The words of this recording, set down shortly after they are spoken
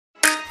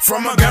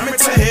From Montgomery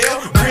to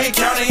Hill, Greene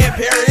County and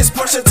Perry, it's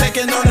Portia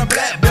taking on the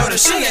black belt, and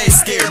she ain't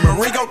scared.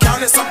 Marengo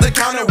County, something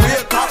county,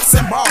 Will, Cox,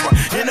 and Barbara.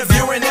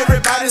 Interviewing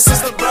everybody,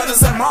 sister,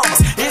 brothers, and mamas.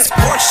 It's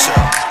Portia.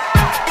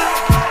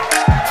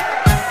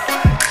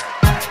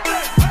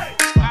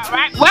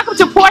 Alright, welcome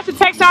to Portia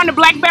Takes on the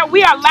Black Belt.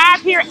 We are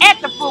live here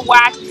at the Foot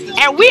Wash,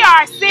 and we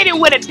are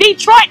sitting with a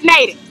Detroit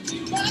native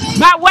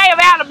by way of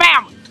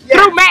Alabama,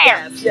 through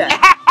marriage.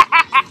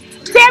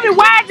 Tell me,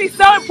 why is it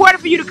so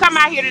important for you to come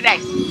out here today?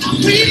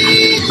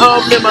 Me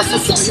and my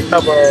sister, we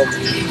have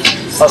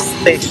a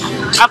station.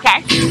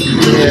 Okay.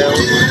 Yeah,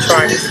 we're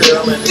trying to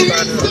sell and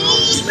trying to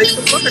make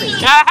some money.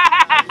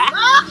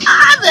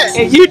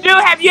 And you do?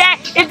 Have you had,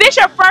 is this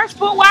your first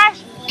Foot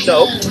Wash?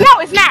 No. No,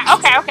 it's not.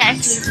 Okay, okay.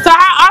 So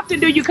how often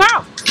do you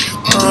come?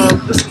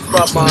 This is my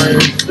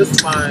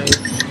fifth time.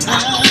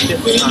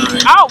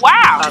 Oh,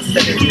 wow. Our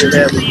second year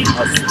having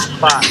a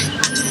spot.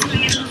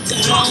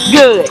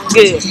 Good,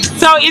 good.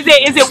 So is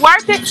it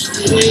worth it?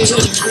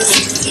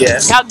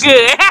 Yes. Oh,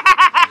 good.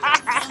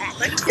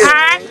 Thank you.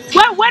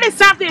 Alright. What is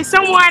something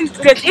someone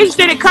that's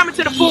interested in coming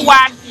to the Foot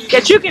Wash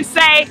that you can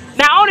say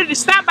not only to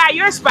stop by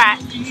your spot,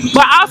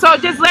 but also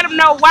just let them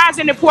know why it's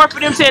important for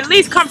them to at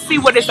least come see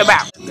what it's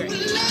about?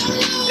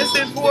 It's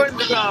important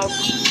because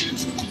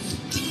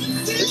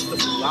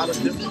it's a lot of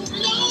different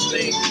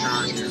things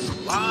down here.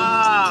 A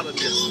lot of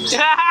different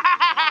things.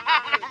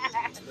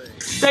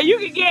 So you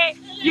can get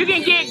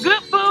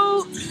good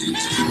food.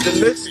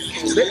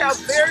 Delicious food. They have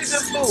very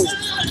good food.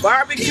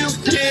 Barbecue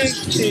pig,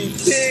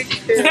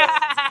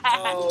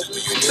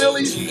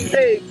 Philly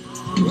steak,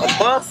 a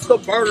monster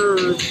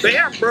burger,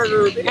 bear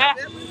burger. They have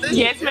everything.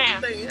 Yes,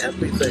 ma'am.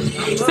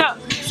 Everything.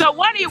 So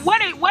what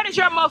is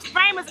your most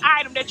famous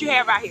item that you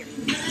have out here?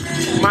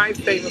 My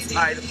famous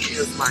item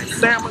is my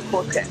salmon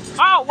croquette.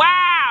 Oh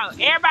wow!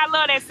 Everybody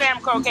love that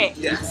salmon croquette.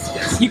 Yes,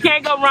 yes. You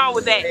can't go wrong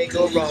with that. Can't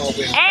go wrong with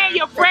it. And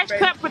your fresh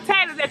cut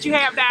potatoes that you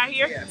have down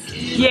here.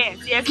 Yes.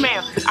 Yes,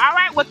 ma'am. All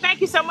right. Well,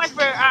 thank you so much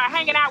for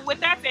hanging out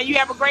with us, and you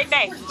have a great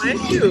day.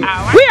 Thank you. All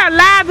right. We are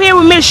live here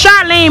with Miss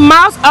Charlene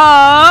Moss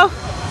of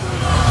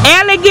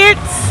Elegance.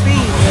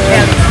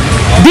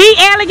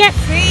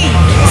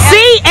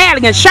 C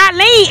Elegance.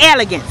 Charlene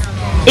Elegance.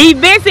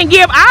 Events and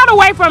give all the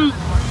way from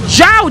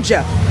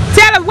Georgia.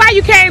 Tell us why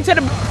you came to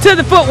the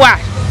Foot Wash.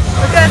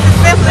 Because it's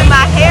simply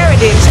my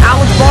heritage. I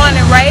was born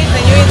and raised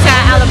in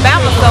Uniontown,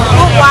 Alabama, so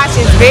Foot Wash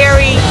is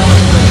very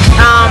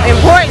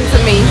important to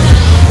me.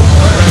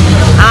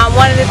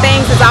 One of the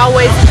things is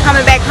always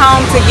coming back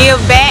home to give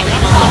back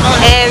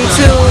and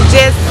to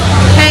just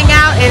hang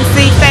out and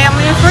see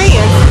family and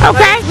friends.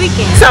 Okay.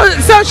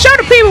 So show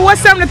the people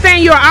what's some of the things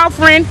you're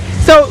offering.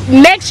 So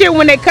next year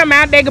when they come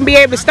out, they can be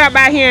able to stop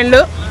by here and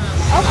look.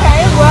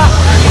 Okay, well,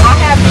 I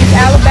have these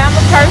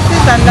Alabama purses.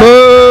 I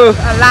know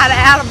a lot of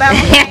Alabama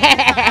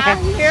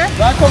out here.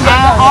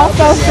 I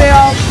also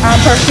sell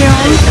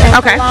perfumes and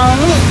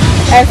cologne,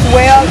 as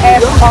well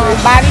as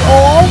body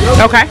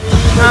oil. Okay.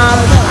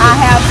 I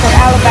have some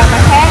Alabama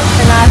hats,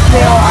 and I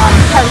sell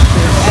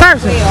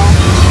purses as well.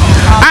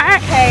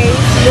 Okay,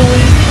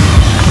 Louis.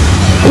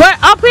 Well,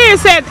 up here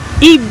it said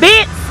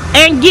events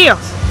and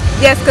gifts.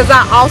 Yes, because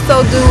I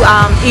also do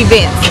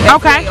events.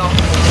 Okay. Well.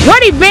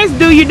 What events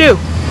do you do?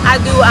 I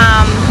do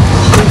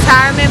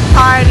retirement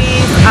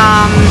parties,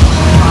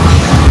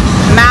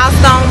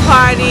 milestone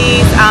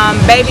parties,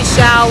 baby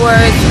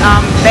showers,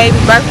 baby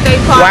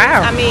birthday parties.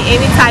 Wow. I mean,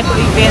 any type of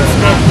events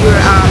that you're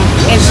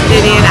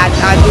interested in,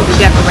 I do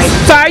the decorating.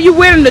 So are you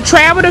willing to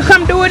travel to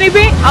come do an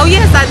event? Oh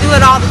yes, I do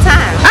it all the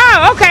time.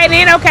 Oh, okay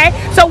then, okay.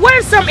 So what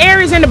are some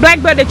areas in the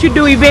Black Belt that you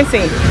do events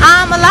in?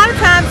 A lot of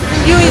times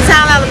in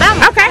Uniontown,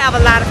 Alabama, I have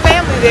a lot of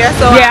family there,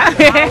 so I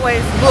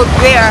always book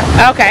there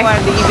for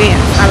the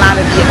events, a lot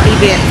of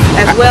events,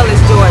 as well as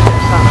Georgia.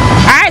 So.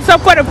 Alright, so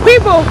for the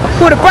people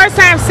who the first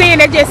time seeing,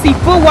 they just see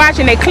Foot Wash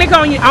and they click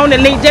on the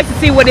link just to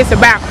see what it's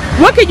about.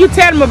 What can you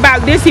tell them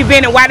about this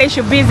event and why they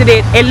should visit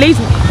it at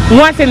least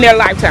once in their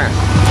lifetime?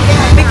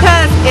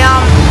 Because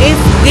it's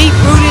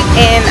deep-rooted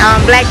in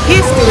Black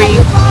history,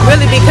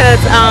 really,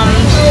 because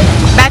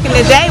back in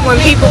the day when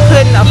people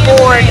couldn't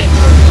afford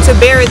to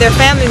bury their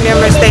family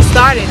members, they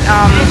started,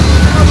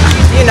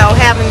 you know,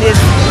 having this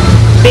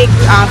big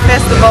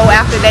festival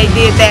after they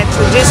did that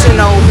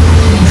traditional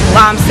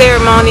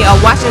ceremony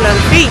of washing of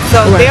the feet.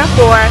 So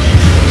therefore,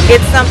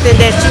 it's something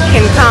that you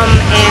can come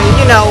and,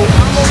 you know,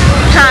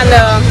 kind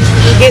of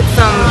get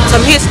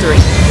some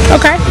history.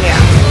 Okay. Yeah.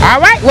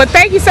 All right. Well,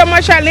 thank you so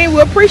much, Charlene.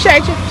 We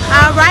appreciate you.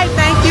 All right.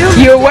 Thank you.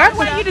 You're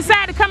welcome. Why you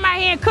decided to come out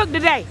here and cook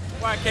today?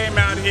 Well, I came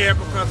out here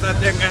because I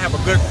think I have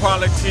a good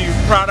quality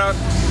product.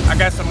 I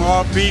got some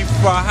all beef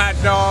hot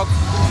dogs,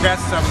 got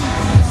some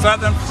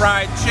southern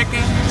fried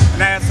chicken,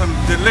 and I have some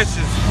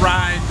delicious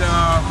fried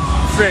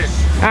fish.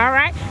 All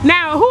right.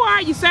 Now, who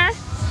are you, sir?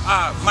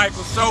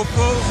 Michael Soul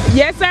Food.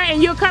 Yes, sir.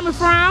 And you're coming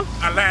from?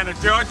 Atlanta,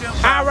 Georgia.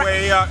 By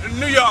way,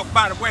 New York,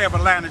 by the way of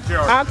Atlanta,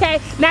 Georgia. Okay.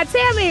 Now,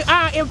 tell me,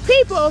 if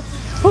people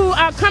who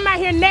come out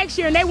here next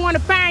year and they want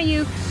to find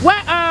you,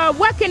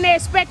 what can they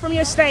expect from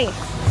your stand?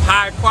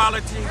 High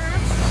quality,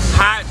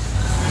 hot,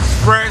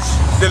 fresh,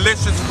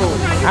 delicious food.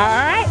 All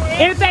right.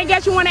 Anything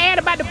else you want to add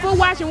about the foot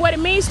wash and what it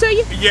means to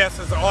you? Yes,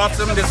 it's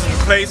awesome. This is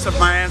the place of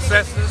my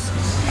ancestors,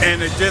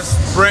 and it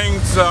just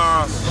brings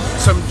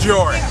some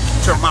joy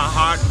to my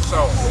heart and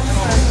soul.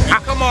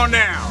 And come on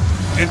down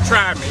and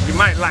try me. You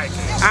might like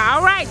it.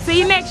 All right. See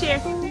you next year.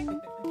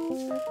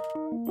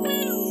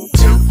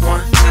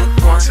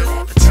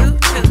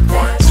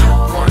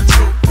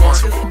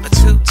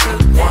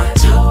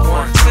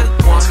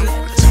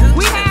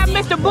 We have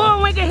Mr.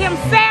 Bullwinkle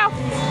himself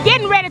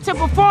getting ready to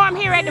perform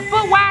here at the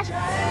Foot Wash.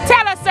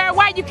 Tell us, sir,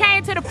 why you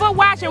came to the Foot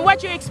Wash and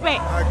what you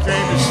expect. I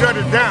came to shut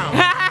it down.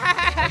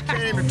 I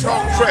came to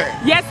talk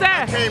trash. Yes, sir.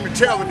 I came to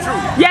tell the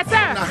truth. Yes,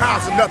 sir. In the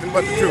house of nothing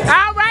but the truth.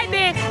 All right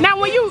then. Now,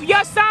 when you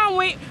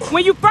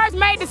first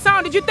made the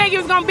song, did you think it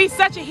was gonna be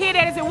such a hit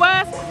as it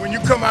was? When you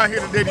come out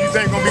here today, do you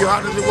think it's gonna be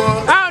hot as it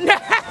was? Oh no.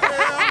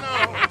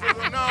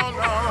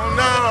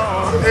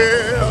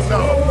 Hell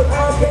no.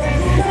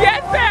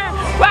 Yes, sir.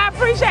 Well, I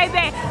appreciate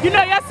that. You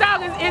know, your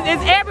song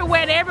is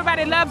everywhere and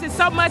everybody loves it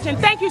so much. And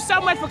thank you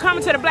so much for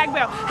coming to the Black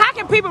Belt. How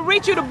can people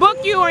reach you to book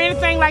you or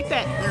anything like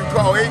that? You can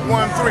call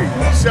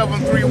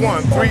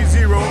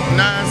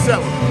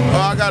 813-731-3097.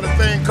 I got a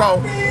thing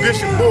called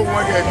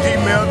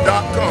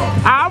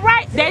bishopbullwinkle@gmail.com. All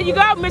right, there you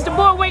go. Mr.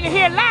 Bullwinkle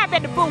here live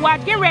at the Foot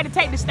Wash. Getting ready to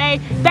take the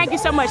stage. Thank you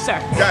so much, sir.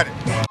 Got it.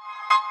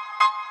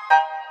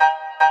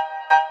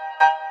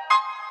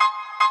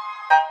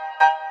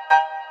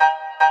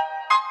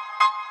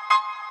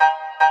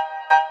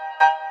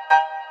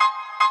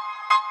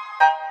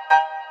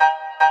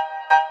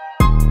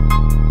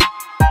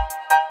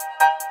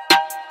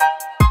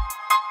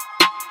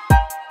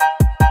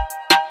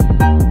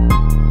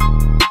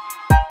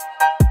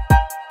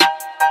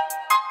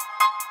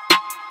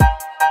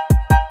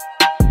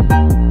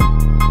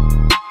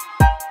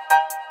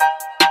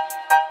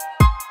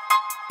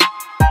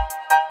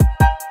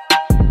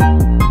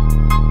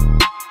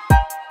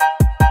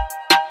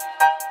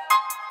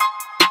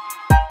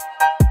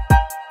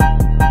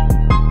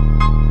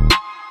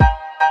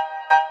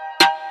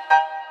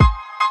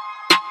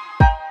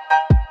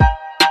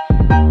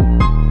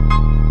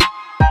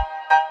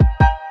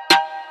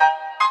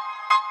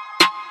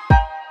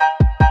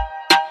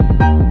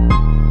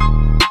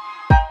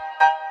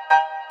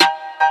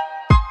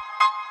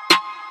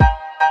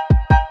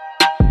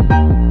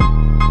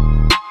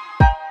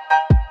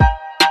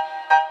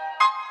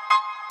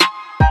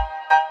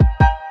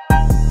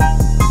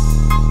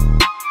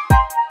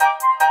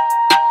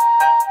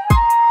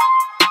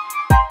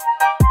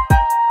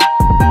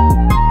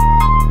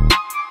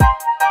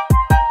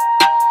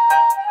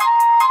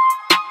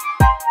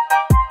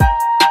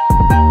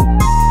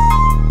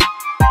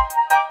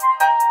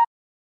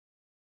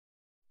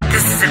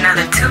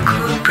 Another Too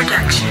Cool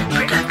production.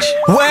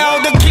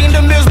 Well, the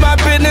kingdom is my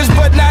business,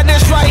 but now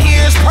this right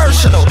here is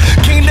personal.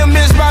 Kingdom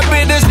is my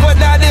business, but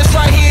now this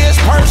right here is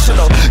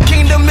personal.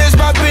 Kingdom is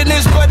my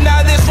business, but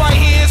now this right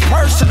here is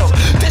personal.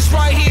 This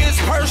right here is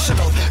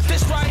personal.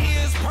 This right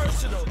here is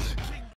personal.